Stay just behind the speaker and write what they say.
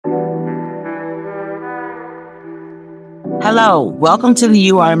Hello, welcome to the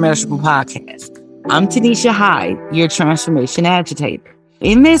You Are Immeasurable podcast. I'm Tanisha Hyde, your transformation agitator.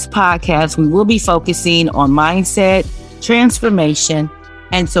 In this podcast, we will be focusing on mindset, transformation,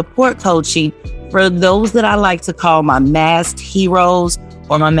 and support coaching for those that I like to call my masked heroes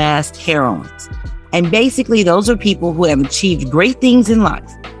or my masked heroines. And basically, those are people who have achieved great things in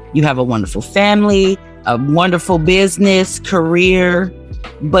life. You have a wonderful family, a wonderful business, career,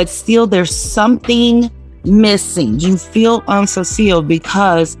 but still there's something missing. You feel unfulfilled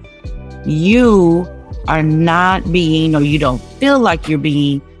because you are not being, or you don't feel like you're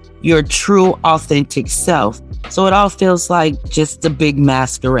being your true, authentic self. So it all feels like just a big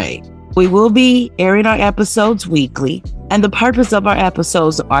masquerade. We will be airing our episodes weekly, and the purpose of our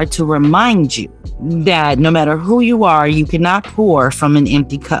episodes are to remind you that no matter who you are, you cannot pour from an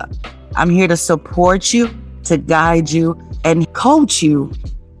empty cup. I'm here to support you, to guide you, and coach you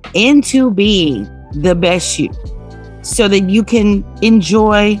into being the best you, so that you can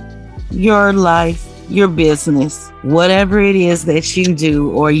enjoy your life, your business, whatever it is that you do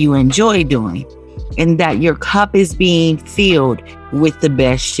or you enjoy doing, and that your cup is being filled with the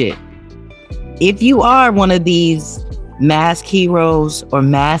best shit. If you are one of these masked heroes or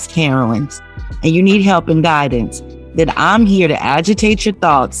masked heroines and you need help and guidance, then I'm here to agitate your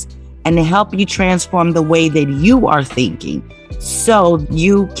thoughts and to help you transform the way that you are thinking so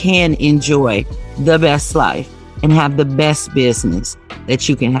you can enjoy the best life and have the best business that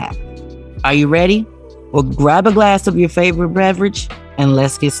you can have. Are you ready? Well, grab a glass of your favorite beverage and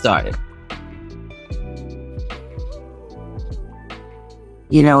let's get started.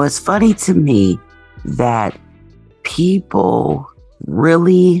 You know, it's funny to me that people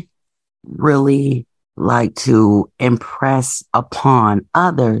really like to impress upon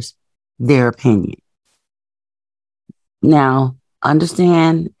others their opinion. Now,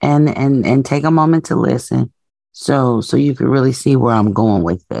 understand and take a moment to listen so you can really see where I'm going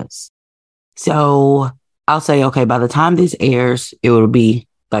with this. So I'll say, okay, by the time this airs, it will be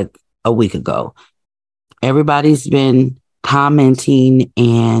like a week ago. Everybody's been commenting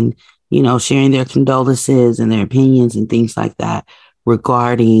and, sharing their condolences and their opinions and things like that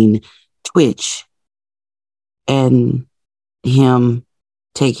regarding Twitch and him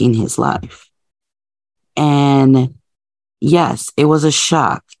taking his life. And yes, it was a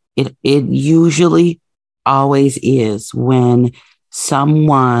shock. It usually always is when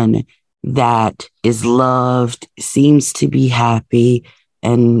someone that is loved seems to be happy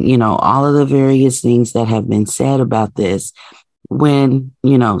and, all of the various things that have been said about this when,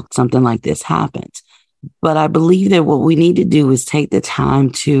 something like this happens. But I believe that what we need to do is take the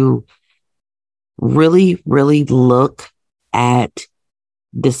time to really look at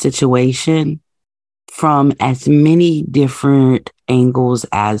the situation from as many different angles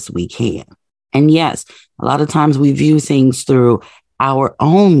as we can. And yes, a lot of times we view things through our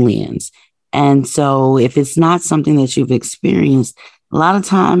own lens. And so if it's not something that you've experienced, a lot of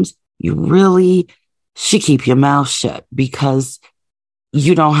times you really should keep your mouth shut because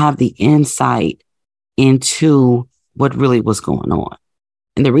you don't have the insight into what really was going on.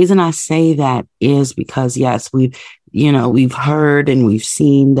 And the reason I say that is because, yes, we've heard and we've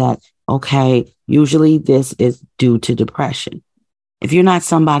seen that, okay, usually this is due to depression. If you're not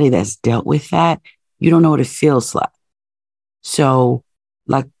somebody that's dealt with that, you don't know what it feels like. So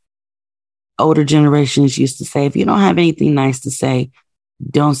like older generations used to say, if you don't have anything nice to say,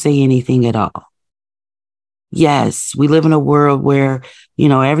 don't say anything at all. Yes, we live in a world where,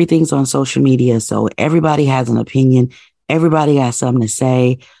 everything's on social media. So everybody has an opinion. Everybody has something to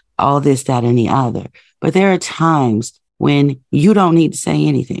say, all this, that, and the other. But there are times when you don't need to say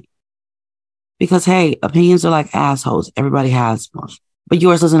anything. Because, hey, opinions are like assholes. Everybody has one. But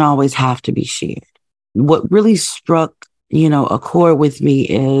yours doesn't always have to be shared. What really struck, a chord with me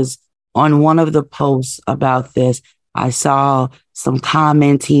is on one of the posts about this, I saw some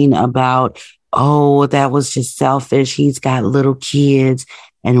commenting about, oh, that was just selfish. He's got little kids.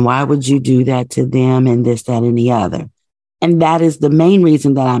 And why would you do that to them and this, that, and the other? And that is the main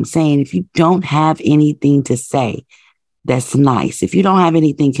reason that I'm saying, if you don't have anything to say, that's nice. If you don't have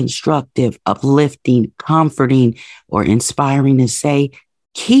anything constructive, uplifting, comforting, or inspiring to say,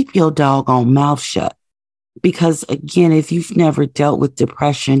 keep your doggone mouth shut. Because again, if you've never dealt with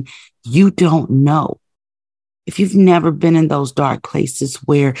depression, you don't know. If you've never been in those dark places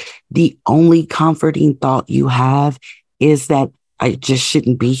where the only comforting thought you have is that I just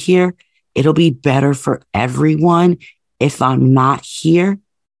shouldn't be here, it'll be better for everyone if I'm not here.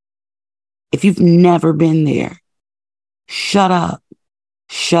 If you've never been there, shut up.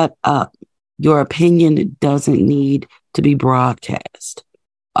 Shut up. Your opinion doesn't need to be broadcast.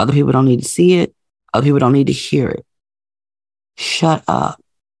 Other people don't need to see it. Other people don't need to hear it. Shut up.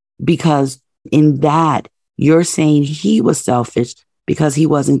 Because in that, you're saying he was selfish because he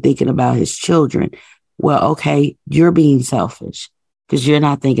wasn't thinking about his children. Well, okay, you're being selfish because you're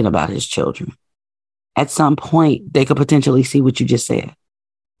not thinking about his children. At some point, they could potentially see what you just said.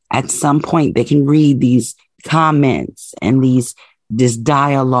 At some point, they can read these comments and this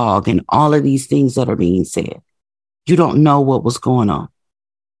dialogue and all of these things that are being said. You don't know what was going on.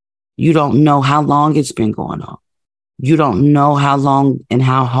 You don't know how long it's been going on. You don't know how long and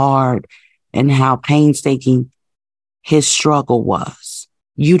how hard and how painstaking his struggle was.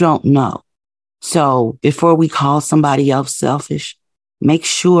 You don't know. So before we call somebody else selfish, make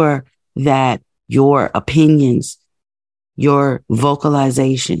sure that your opinions, your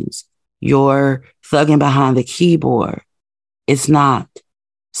vocalizations, your thugging behind the keyboard, it's not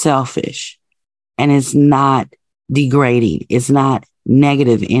selfish and it's not degrading. It's not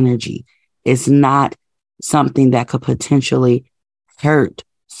negative energy. It's not something that could potentially hurt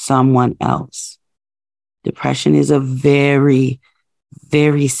someone else. Depression is a very,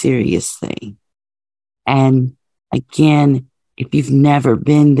 very serious thing. And again, if you've never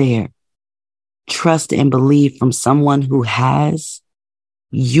been there, trust and believe from someone who has,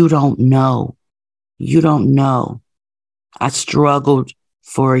 you don't know. You don't know. I struggled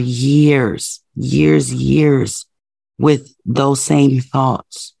for years with those same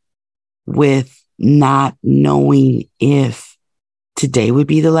thoughts, with not knowing if today would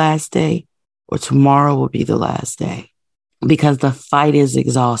be the last day or tomorrow will be the last day, because the fight is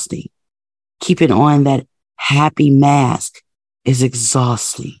exhausting. Keeping on that happy mask is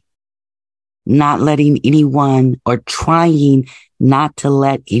exhausting. Not letting anyone or trying not to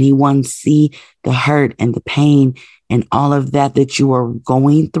let anyone see the hurt and the pain and all of that you are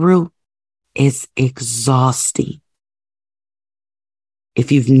going through is exhausting.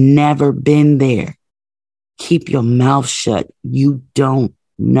 If you've never been there, keep your mouth shut. You don't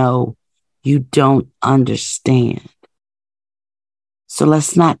know. You don't understand. So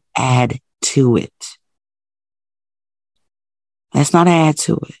let's not add to it. Let's not add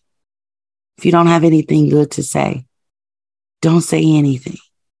to it. If you don't have anything good to say, don't say anything.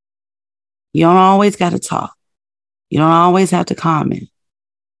 You don't always got to talk. You don't always have to comment.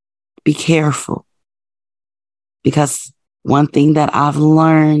 Be careful. Because one thing that I've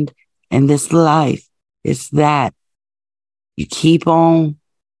learned in this life is that you keep on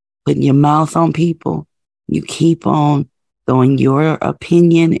putting your mouth on people. You keep on throwing your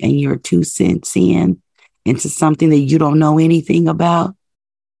opinion and your 2 cents into something that you don't know anything about.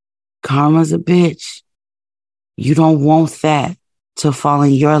 Karma's a bitch. You don't want that to fall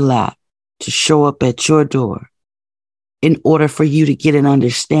in your lap, to show up at your door in order for you to get an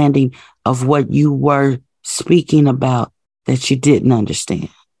understanding of what you were speaking about that you didn't understand.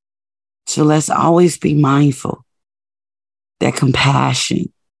 So let's always be mindful that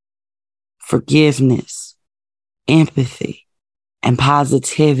compassion, forgiveness, empathy, and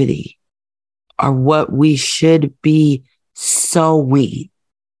positivity are what we should be sowing,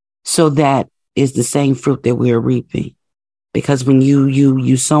 so that is the same fruit that we're reaping. Because when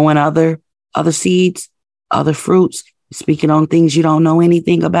you sowing other seeds, other fruits, speaking on things you don't know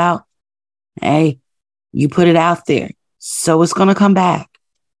anything about, hey, you put it out there, so it's going to come back.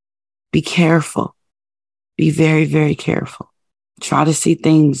 Be careful. Be very, very careful. Try to see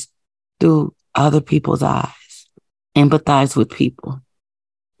things through other people's eyes. Empathize with people.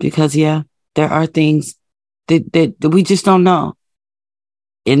 Because, yeah, there are things that we just don't know.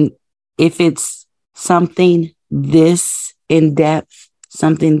 And if it's something this in depth,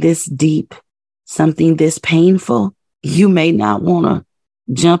 something this deep, something this painful, you may not want to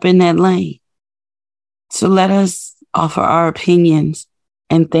jump in that lane. So let us offer our opinions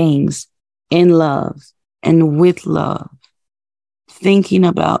and things in love and with love, thinking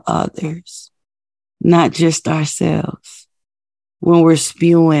about others, not just ourselves, when we're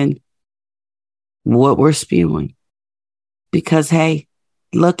spewing what we're spewing. Because, hey,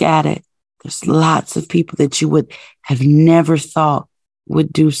 look at it. There's lots of people that you would have never thought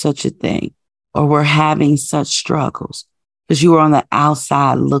would do such a thing or were having such struggles because you were on the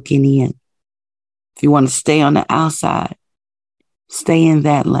outside looking in. If you want to stay on the outside, stay in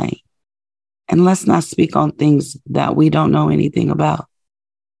that lane. And let's not speak on things that we don't know anything about.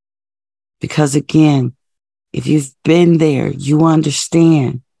 Because again, if you've been there, you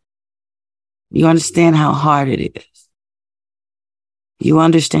understand. You understand how hard it is. You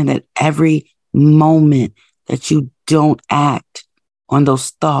understand that every moment that you don't act on those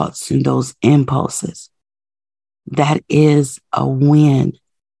thoughts and those impulses, that is a win.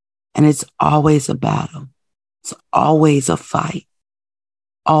 And it's always a battle. It's always a fight.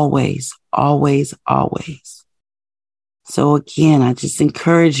 Always, always, always. So again, I just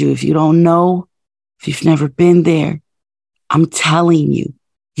encourage you, if you don't know, if you've never been there, I'm telling you,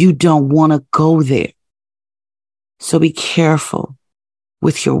 you don't want to go there. So be careful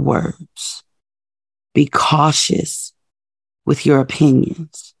with your words. Be cautious with your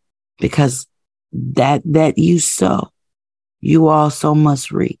opinions, because that you sow, you also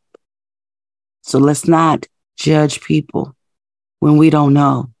must reap. So let's not judge people when we don't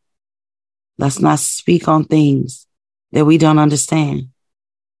know. Let's not speak on things that we don't understand.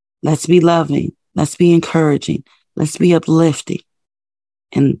 Let's be loving. Let's be encouraging. Let's be uplifting.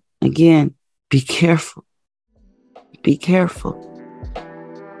 And again, be careful. Be careful.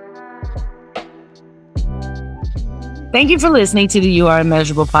 Thank you for listening to the You Are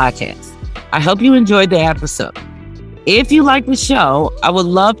Immeasurable podcast. I hope you enjoyed the episode. If you like the show, I would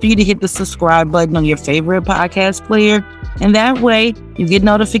love for you to hit the subscribe button on your favorite podcast player, and that way you get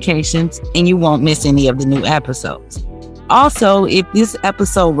notifications and you won't miss any of the new episodes. Also, if this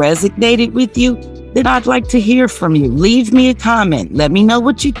episode resonated with you, then I'd like to hear from you. Leave me a comment. Let me know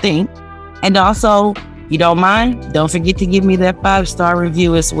what you think. And also, if you don't mind, don't forget to give me that 5-star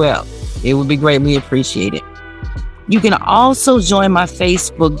review as well. It would be greatly appreciated. You can also join my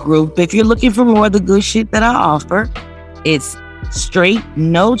Facebook group if you're looking for more of the good shit that I offer. It's Straight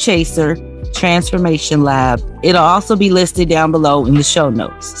No Chaser Transformation Lab. It'll also be listed down below in the show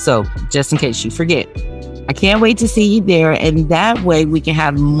notes. So just in case you forget. I can't wait to see you there. And that way we can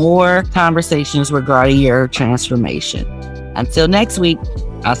have more conversations regarding your transformation. Until next week,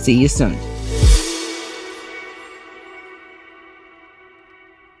 I'll see you soon.